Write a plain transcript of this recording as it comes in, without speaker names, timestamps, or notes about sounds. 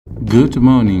Good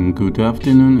morning, good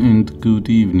afternoon, and good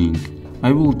evening.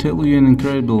 I will tell you an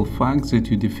incredible fact that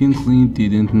you definitely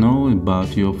didn't know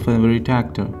about your favorite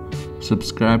actor.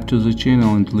 Subscribe to the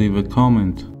channel and leave a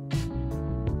comment.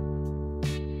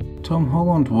 Tom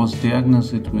Holland was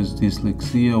diagnosed with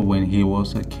dyslexia when he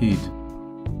was a kid.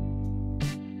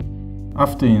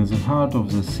 After In the Heart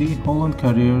of the Sea, Holland's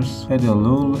career had a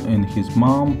lull and his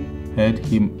mom had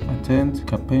him attend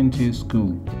carpentry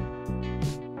school.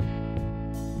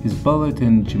 His ballet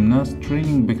and gymnast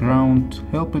training background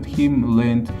helped him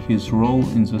land his role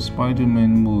in the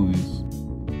Spider-Man movies.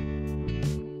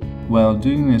 While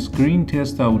doing a screen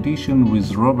test audition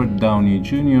with Robert Downey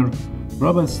Jr.,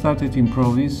 Robert started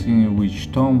improvising,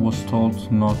 which Tom was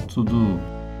told not to do.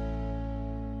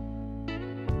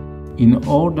 In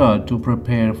order to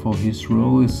prepare for his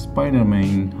role as Spider-Man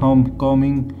in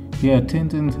Homecoming, he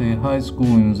attended a high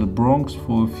school in the Bronx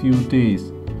for a few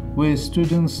days, where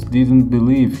students didn't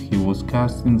believe he was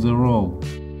cast in the role.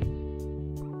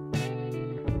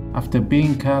 After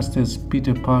being cast as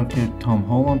Peter Parker, Tom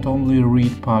Holland only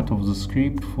read part of the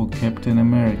script for Captain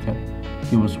America.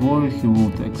 He was worried he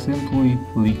would accidentally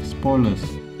leak spoilers.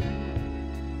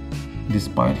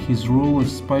 Despite his role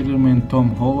as Spider-Man,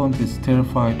 Tom Holland is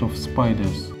terrified of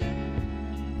spiders.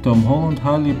 Tom Holland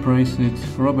highly praised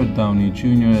Robert Downey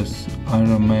Jr. as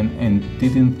Iron Man and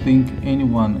didn't think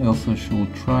anyone else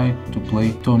should try to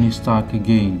play Tony Stark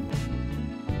again.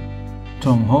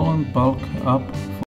 Tom Holland bulked up